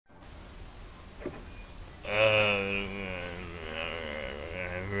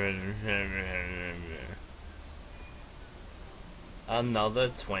Another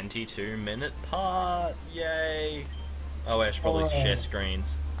 22-minute part. Yay. Oh, I should probably share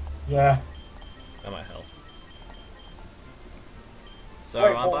screens. Yeah. That might help. So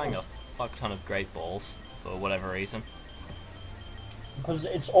Great I'm buying a balls. fuck ton of great balls for whatever reason. Because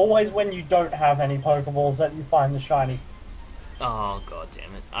it's always when you don't have any Pokeballs that you find the shiny. Oh god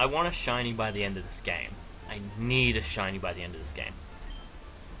damn it. I want a shiny by the end of this game. I need a shiny by the end of this game.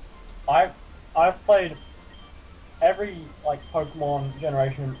 I've played every Pokemon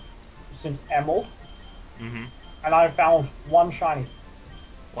generation since Emerald, Mm-hmm. and I found one shiny.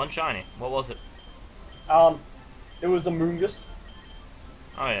 One shiny. What was it? It was a Moongus.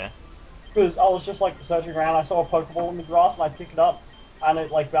 Oh yeah. Because I was just searching around, I saw a Pokeball in the grass, and I pick it up, and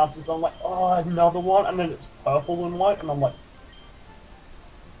it bounces. I'm like, oh, another one, and then it's purple and white, and I'm like,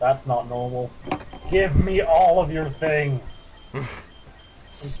 that's not normal. Give me all of your things.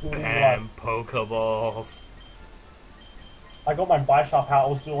 Spam Pokeballs. I got my Bishop out. I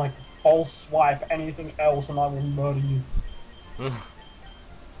was doing false swipe, anything else, and I will murder you.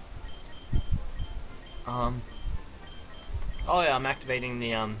 Oh yeah, I'm activating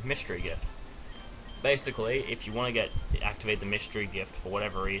the mystery gift. Basically, if you want to activate the mystery gift for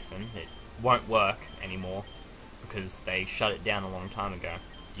whatever reason, it won't work anymore because they shut it down a long time ago.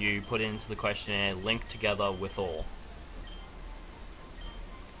 You put into the questionnaire "link together with all."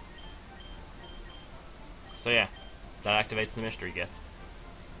 So yeah, that activates the mystery gift.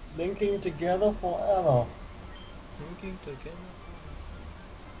 Linking together forever. Linking together.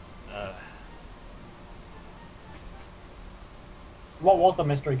 What was the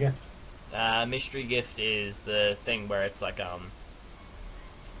mystery gift? Mystery gift is the thing where it's like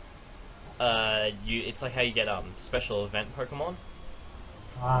it's like how you get special event Pokemon.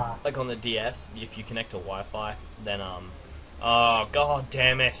 Ah. Like on the DS, if you connect to Wi-Fi, then oh god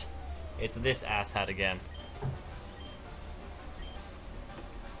damn it, it's this asshat again.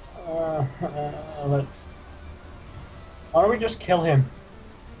 Let's. Why don't we just kill him?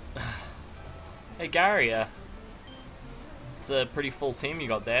 Hey Gary, it's a pretty full team you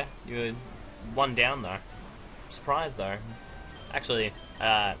got there. You're one down though. Surprised though. Actually,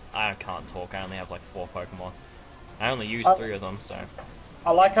 I can't talk. I only have like 4 Pokemon. I only use 3 of them, so.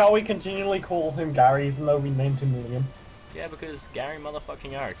 I like how we continually call him Gary, even though we named him Liam. Yeah, because Gary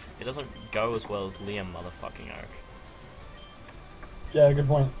motherfucking Oak. It doesn't go as well as Liam motherfucking Oak. Yeah, good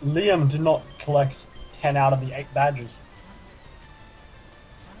point. Liam did not collect 10 out of the 8 badges.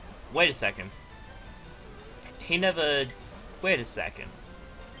 Wait a second. He never... Wait a second.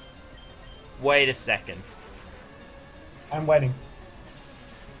 Wait a second. I'm waiting.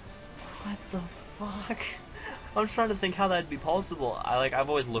 What the fuck? I'm trying to think how that'd be possible. I've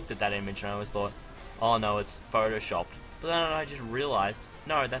always looked at that image and I always thought, oh no, it's photoshopped. But then I just realized,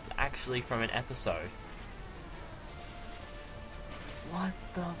 no, that's actually from an episode. What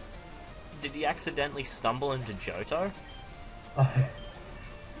the... Did he accidentally stumble into Johto?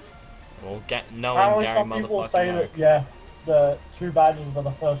 Well, knowing Gary some people motherfucking say Oak. that, yeah, the 2 badges were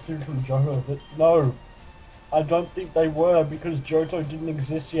the first 2 from Johto, but no. I don't think they were, because Johto didn't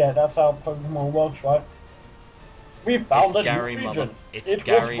exist yet. That's how Pokemon works, right? We found a new region. It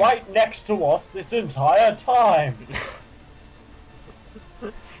was right next to us this entire time.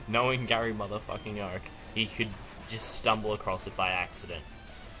 Knowing Gary motherfucking Oak, he could just stumble across it by accident.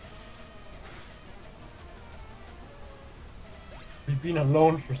 We've been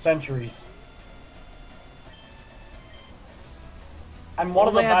alone for centuries. And one All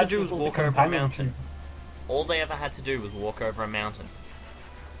of the they had to bad do was people walk to over a companionship. mountain. All they ever had to do was walk over a mountain.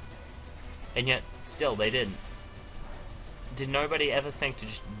 And yet, still, they didn't. Did nobody ever think to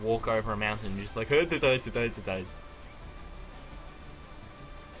just walk over a mountain and just like, That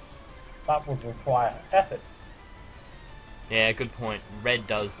would require effort. Yeah, good point. Red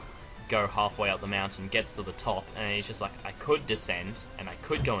does go halfway up the mountain, gets to the top, and he's just like, I could descend, and I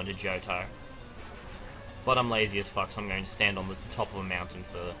could go into Johto. But I'm lazy as fuck, so I'm going to stand on the top of a mountain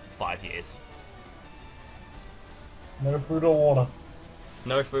for 5 years. No food or water.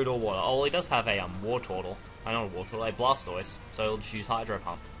 No food or water. Oh, well, he does have a Wartortle. I know a Wartortle, a Blastoise, so he'll just use Hydro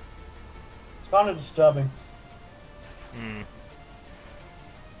Pump. It's kind of disturbing. Hmm.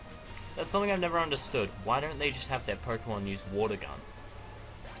 That's something I've never understood. Why don't they just have their Pokemon use Water Gun?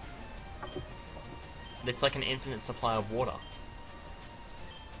 It's like an infinite supply of water.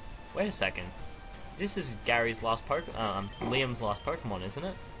 Wait a second. This is Gary's last Liam's last Pokemon, isn't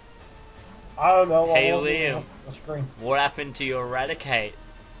it? I don't know. Hey Liam, the screen. what happened to your Eradicate?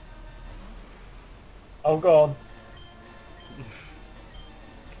 Oh god.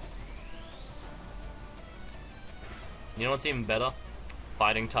 You know what's even better?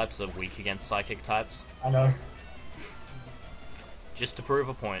 fighting types are weak against psychic types. I know. Just to prove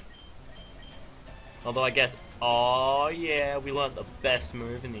a point. Although I guess, oh yeah, we learned the best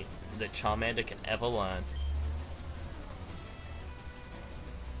move in the Charmander can ever learn.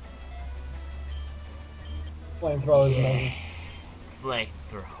 Flamethrower is amazing.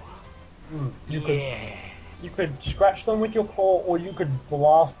 Flamethrower. You could scratch them with your claw, or you could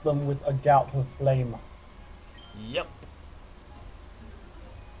blast them with a gout of flame. Yep.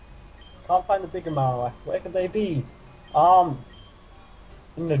 Can't find the bigger Marowak. Where could they be?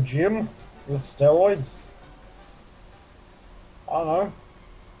 In the gym with steroids. I don't know.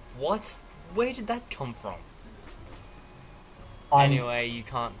 What? Where did that come from? I'm- Anyway, you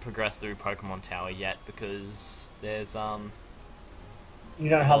can't progress through Pokemon Tower yet because there's You don't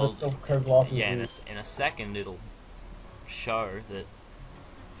have the well, silver code glasses. yeah, do in a second it'll show that,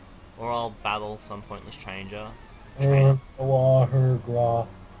 or I'll battle some pointless trainer. Grass.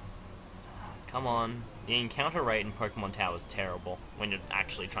 Come on, the encounter rate in Pokemon Tower is terrible when you're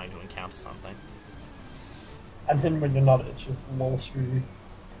actually trying to encounter something. And then when you're not, it's just lol screwy.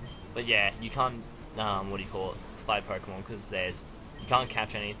 But yeah, you can't what do you call it? Fight Pokemon because you can't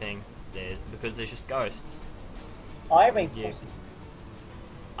catch anything there because there's just ghosts. I have a Yeah.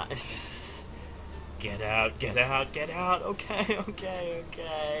 Get out, get out, get out, okay, okay,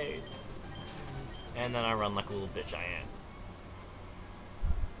 okay. And then I run like a little bitch I am.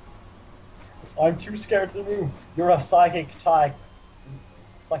 I'm too scared to move. You're a psychic type.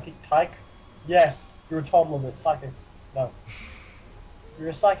 Psychic type? Yes, you're a toddler that's psychic. No. You're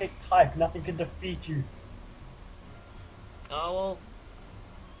a psychic type. Nothing can defeat you. Oh well,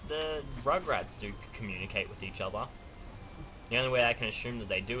 the Rugrats do communicate with each other. The only way I can assume that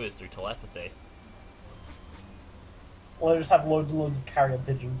they do is through telepathy. Or they just have loads and loads of carrier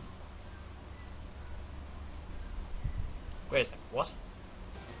pigeons. Wait a sec, what?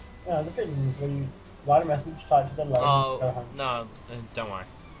 Yeah, the pigeons where you write a message, type to the load, and go Oh, home. no, don't worry,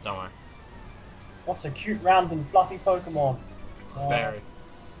 don't worry. What's a cute, round and fluffy Pokemon? Very.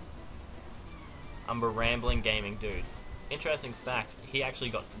 I'm a rambling gaming dude. Interesting fact,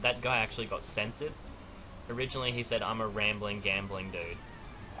 that guy actually got censored. Originally he said, I'm a rambling gambling dude.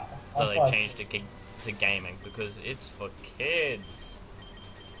 So they changed it to gaming because it's for kids.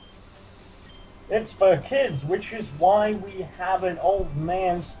 It's for kids, which is why we have an old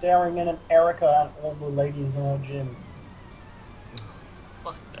man staring in at Erika and all the ladies in our gym.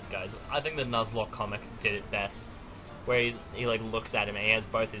 Fuck that guy's. I think the Nuzlocke comic did it best. Where he like looks at him and he has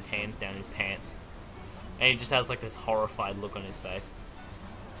both his hands down his pants. And he just has like this horrified look on his face.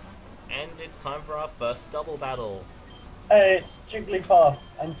 And it's time for our first double battle. Hey, it's Jigglypuff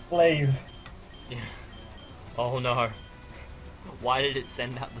and Slave. Yeah. Oh no. Why did it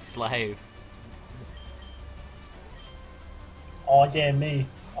send out the slave? Oh, damn me.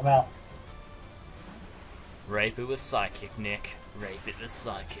 I'm out. Rape it with Psychic, Nick. Rape it with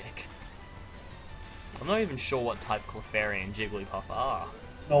Psychic. I'm not even sure what type Clefairy and Jigglypuff are.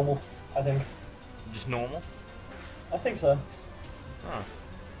 Normal, I think. Just normal? I think so. Huh.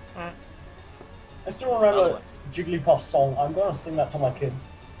 Alright. I still remember By Jigglypuff's song. I'm gonna sing that to my kids.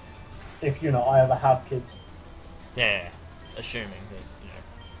 If, I ever have kids. Yeah, assuming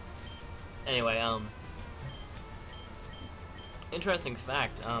that, Anyway, interesting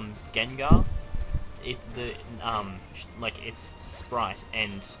fact, Gengar, its sprite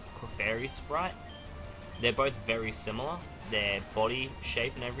and Clefairy's sprite, they're both very similar. Their body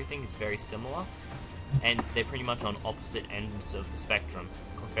shape and everything is very similar. And they're pretty much on opposite ends of the spectrum.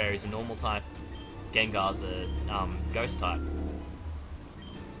 Clefairy's a normal type, Gengar's a ghost type.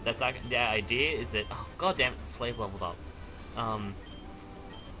 That's the idea is that god damn it, the slave leveled up.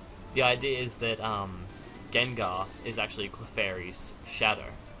 The idea is that Gengar is actually Clefairy's shadow.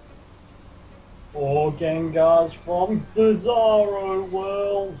 Or Gengars from Bizarro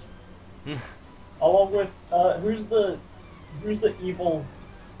World. Along with who's the evil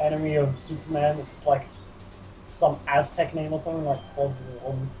enemy of Superman? It's like some Aztec name or something like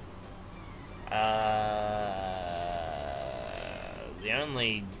Quasar. The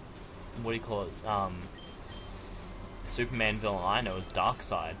only Superman villain I know is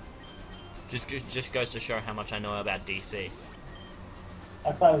Darkseid. Just goes to show how much I know about DC.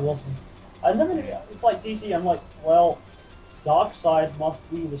 That kind of awesome. I never knew, it's like DC, I'm like, well, Darkseid must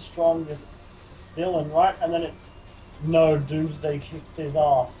be the strongest villain, right? And then it's, no, Doomsday kicked his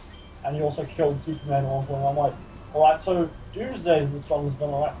ass. And he also killed Superman at one point. I'm like, alright, so Doomsday is the strongest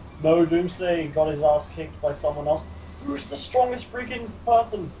villain, right? No, Doomsday got his ass kicked by someone else. Who's the strongest freaking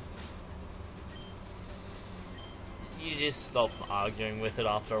person? You just stop arguing with it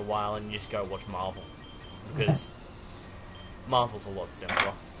after a while and you just go watch Marvel. Because Marvel's a lot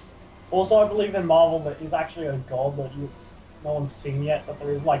simpler. Also, I believe in Marvel there is actually a god that no one's seen yet, but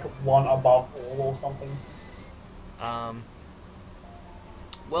there is like one above all or something.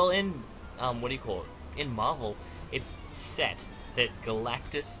 Well, in what do you call it? In Marvel, it's set that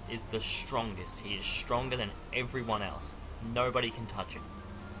Galactus is the strongest. He is stronger than everyone else. Nobody can touch him.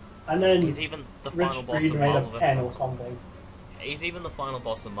 And then He's even the Rich final boss Breed of made Marvel a vs. pen or Capcom. something. He's even the final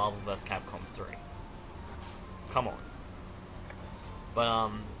boss of Marvel vs. Capcom 3. Come on.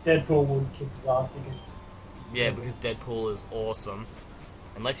 But Deadpool would kick his ass because... yeah, because Deadpool is awesome.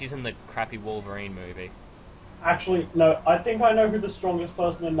 Unless he's in the crappy Wolverine movie. Actually, no, I think I know who the strongest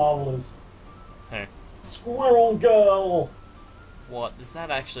person in Marvel is. Hey. Squirrel Girl! What? Does that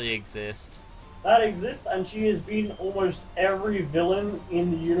actually exist? That exists, and she has been almost every villain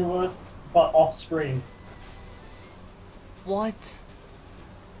in the universe, but off-screen. What?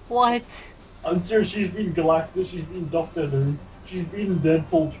 What? I'm serious, she's been Galactus, she's been Doctor Who, she's been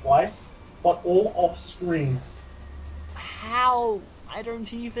Deadpool twice, but all off-screen. How? I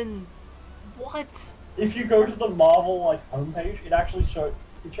don't even... What? If you go to the Marvel homepage, it actually shows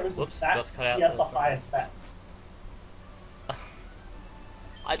Whoops, the that's stats. cut out She has the- the highest stats.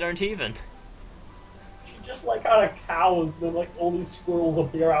 I don't even. She just kind of cowers, then all these squirrels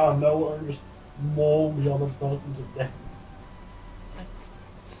appear out of nowhere and just maul the other person to death.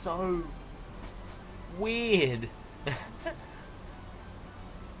 So... weird.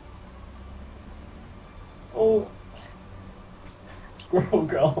 Oh, Squirrel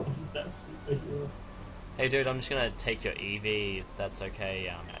Girl is the best superhero. Hey dude, I'm just gonna take your Eevee, if that's okay.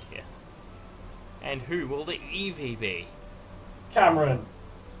 Yeah, I'm out here. And who will the Eevee be? Cameron.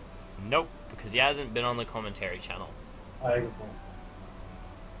 Nope, because he hasn't been on the commentary channel. I agree.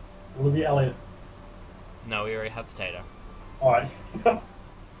 Olivia Elliott. No, we already have Potato. Alright.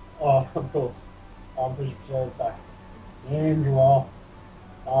 Oh, of course. I'm pretty sure it's like name draw.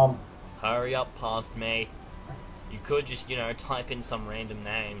 Hurry up past me. You could just, type in some random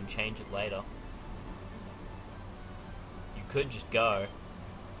name and change it later. You could just go.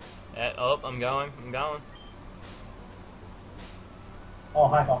 Oh, I'm going. Oh,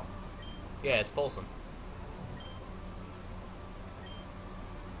 hi Fox. Yeah, it's Paulson.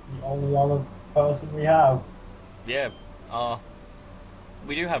 The only other person we have. Yeah,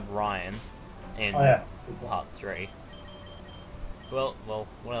 we do have Ryan in Oh yeah. part 3. Well,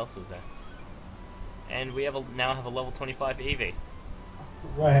 what else is there? And we now have a level 25 Eevee.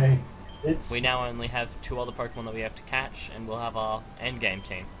 Way. We now only have 2 other Pokemon that we have to catch, and we'll have our endgame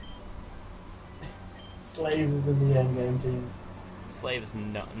team. Slave is in the endgame team. Slave is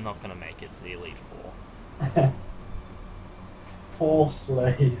not going to make it to the Elite Four. Poor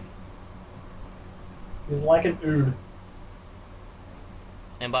Slave. He's like an ood.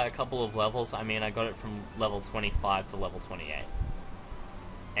 And by a couple of levels, I mean I got it from level 25 to level 28.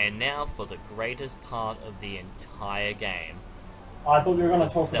 And now for the greatest part of the entire game. I thought you were going The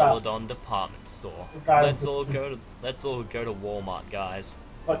to talk about... Celadon department store. The guy Let's with all the- go to Walmart, guys.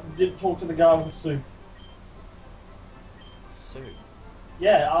 But you did talk to the guy with the suit. Soup.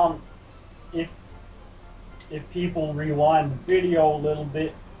 Yeah, if people rewind the video a little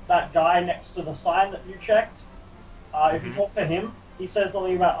bit, that guy next to the sign that you checked, if you talk to him, he says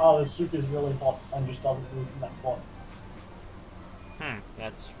something about, oh, the soup is really hot and just doesn't move in that spot.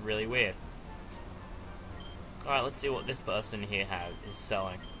 That's really weird. Alright, let's see what this person here is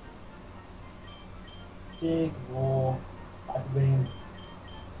selling. Dig, raw, hyper beam.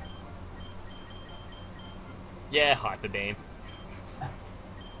 Yeah, Hyper Beam.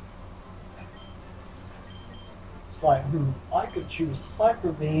 It's like, I could choose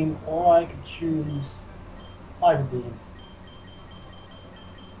hyper beam or I could choose hyper beam.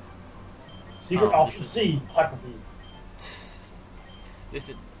 Secret option C, hyper beam. This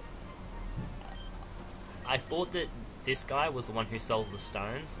is... I thought that this guy was the one who sells the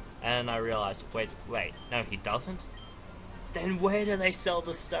stones, and I realized, wait, no, he doesn't? Then where do they sell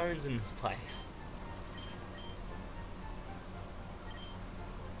the stones in this place?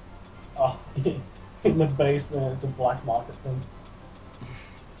 Oh, in the basement, it's a black market thing.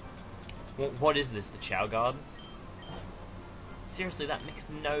 What is this, the Chow Garden? Seriously, that makes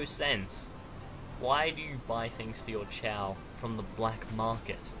no sense. Why do you buy things for your Chow from the black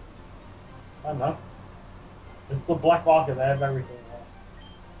market? I don't know. It's the black market, they have everything there.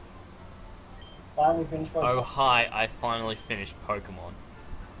 Finally finished Pokemon. Oh hi, I finally finished Pokemon.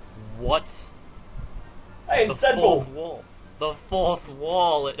 What? Hey, it's Deadpool! Fourth wall. The fourth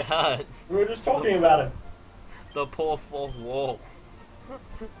wall, it hurts. We were just talking about it. The poor fourth wall.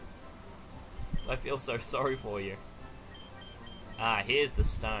 I feel so sorry for you. Ah, here's the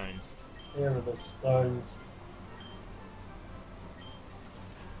stones. Here are the stones.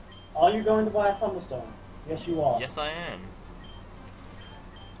 Are you going to buy a Thunderstone? Yes, you are. Yes, I am.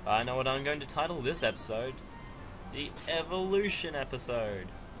 I know what I'm going to title this episode. The Evolution episode.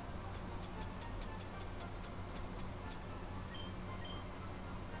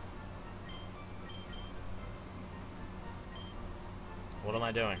 What am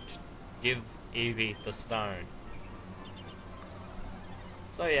I doing? Just give Eevee the stone.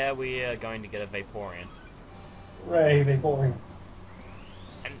 So yeah, we are going to get a Vaporeon. Ray, Vaporeon.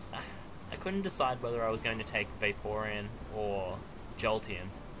 And I couldn't decide whether I was going to take Vaporeon or Jolteon.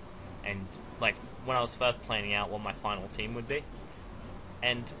 And, like, when I was first planning out what my final team would be.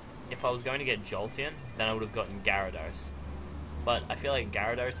 And if I was going to get Jolteon, then I would have gotten Gyarados. But I feel like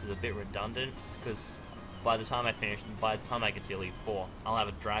Gyarados is a bit redundant, because by the time I get to Elite 4, I'll have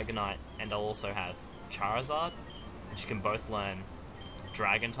a Dragonite, and I'll also have Charizard, which can both learn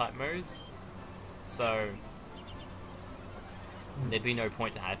Dragon-type moves. So there'd be no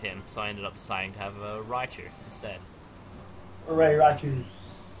point to have him, so I ended up deciding to have a Raichu instead. Hooray, Raichu.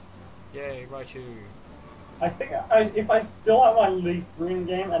 Yay, Raichu! I think if I still have my Leaf Green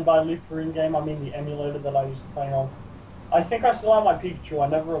game, and by Leaf Green game I mean the emulator that I used to play on, I think I still have my Pikachu. I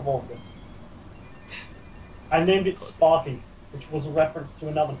never evolved it. I named it Sparky, which was a reference to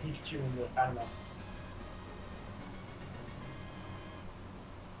another Pikachu in the anime.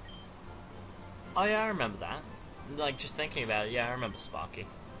 Oh yeah, I remember that. Like, just thinking about it, yeah, I remember Sparky.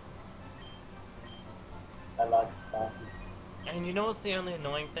 I like Sparky. And you know what's the only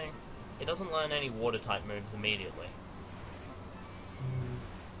annoying thing? It doesn't learn any water-type moves immediately.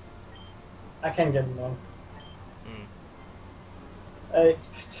 I can get one. Mm. It's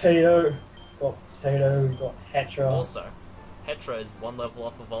Potato. Got Potato. Got Hetra. Also, Hetra is one level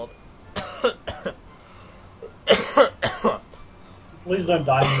off evolve. Please don't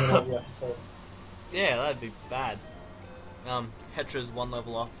die in the middle of the episode. Yeah, that'd be bad. Hetra is one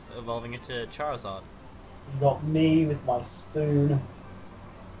level off evolving into Charizard. You got me with my spoon.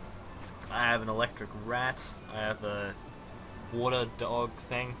 I have an electric rat. I have a water dog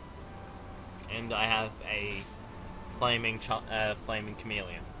thing, and I have a flaming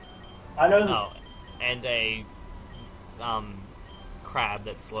chameleon. I know that. Oh, and a crab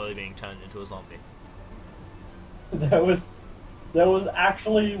that's slowly being turned into a zombie. There was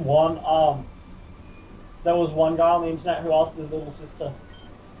actually one there was one guy on the internet who asked his little sister,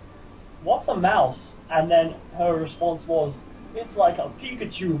 "What's a mouse?" And then her response was, "It's like a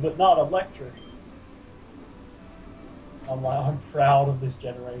Pikachu but not electric." I'm like, I'm proud of this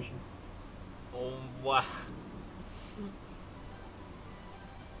generation. Oh wow!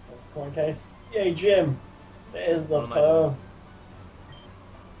 That's a coin case. Yay, Jim! There's the What am I perv.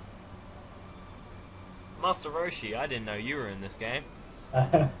 Master Roshi, I didn't know you were in this game.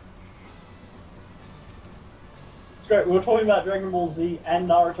 It's great. We were talking about Dragon Ball Z and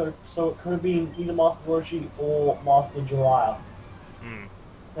Naruto, so it could have been either Master Roshi or Master Jiraiya. Hmm.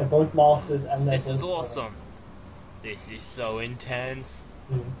 They're both masters, and they're This is both awesome. This is so intense.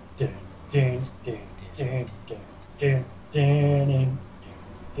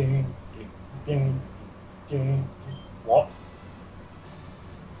 What?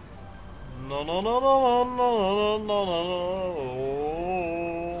 No, no, no, no, no, no, no, no,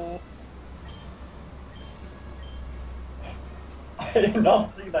 no. I did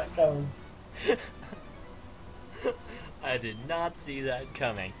not see that coming. I did not see that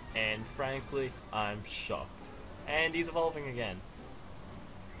coming, and frankly, I'm shocked. And he's evolving again.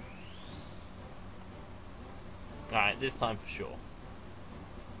 Alright, this time for sure.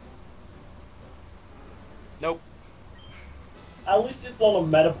 Nope. At least it's not a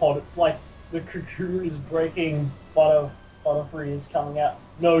Metapod. It's like the cocoon is breaking, Butterfree is coming out.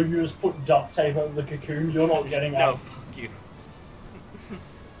 No, you just put duct tape over the cocoon. You're not getting No, out. fuck you.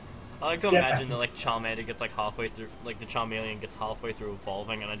 I like to Yeah. imagine that like Charmander gets like halfway through, like the Charmeleon gets halfway through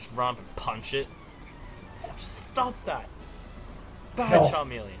evolving, and I just run up and punch it. Just stop that! Bad No.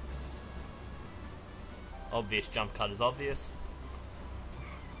 Charmeleon. Obvious jump cut is obvious.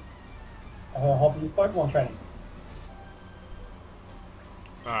 Hobby's Pokemon training.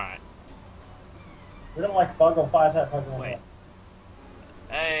 Alright. We don't like bug or fire type Pokemon. Wait. yet.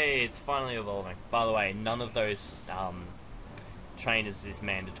 Hey, it's finally evolving. By the way, none of those trainers is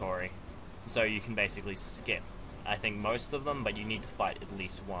mandatory. So you can basically skip. I think most of them, but you need to fight at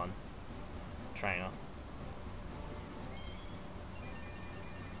least one trainer.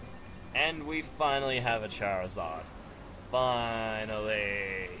 And we finally have a Charizard.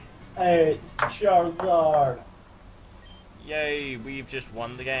 Finally. Hey, it's Charizard. Yay, we've just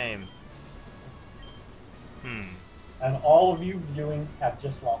won the game. And all of you viewing have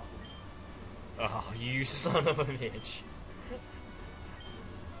just lost it. Oh, you son of a bitch.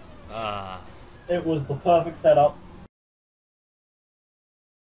 It was the perfect setup.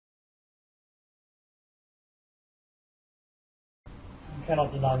 You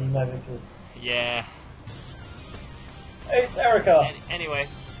cannot deny me my victory. Yeah. Hey, it's Erika! Anyway,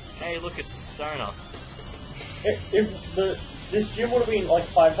 hey, look, it's a stoner. This gym would have been like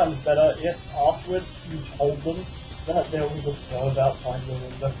 5 times better if afterwards you told them that there was a bird outside your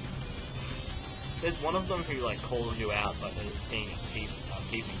window. There's one of them who like calls you out like being a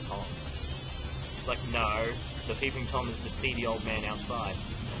peeping Tom. It's like, no, the peeping Tom is the seedy old man outside.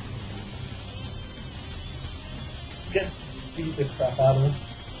 Just get beat the crap out of him.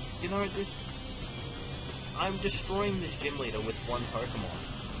 You know, I'm destroying this gym leader with one Pokemon.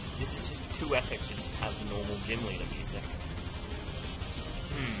 This is just too epic to just have the normal gym leader music.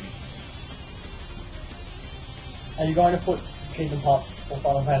 Are you going to put Kingdom Hearts or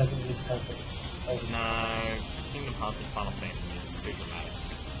Final Fantasy music over it? No, Kingdom Hearts and Final Fantasy is too dramatic.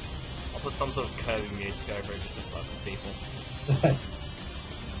 I'll put some sort of curving music over it just to fuck with people.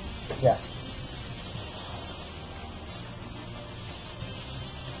 Yes.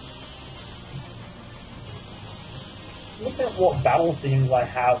 Look at what battle themes I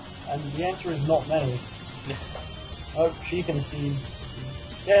have, and the answer is not many. Oh, Chicken Seeds.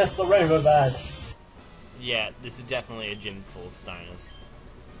 Yes, the Rainbow Badge. Yeah, this is definitely a gym full of stoners.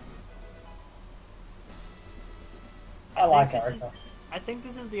 I like Erika. I think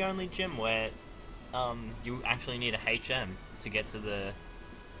this is the only gym where you actually need a HM to get to the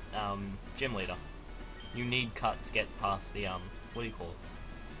gym leader. You need cut to get past the what do you call it?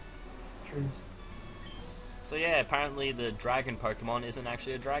 Trees. So yeah, apparently the dragon Pokemon isn't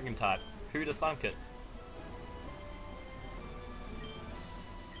actually a dragon type. Who'd have thunk it?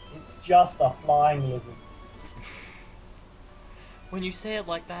 It's just a flying lizard. When you say it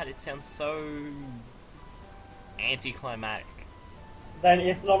like that, it sounds so anticlimactic. Then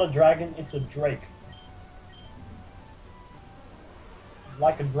it's not a dragon, it's a drake.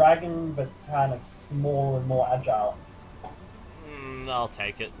 Like a dragon, but kind of smaller and more agile. I'll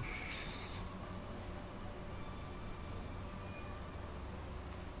take it.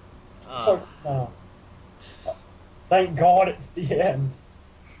 Thank God it's the end.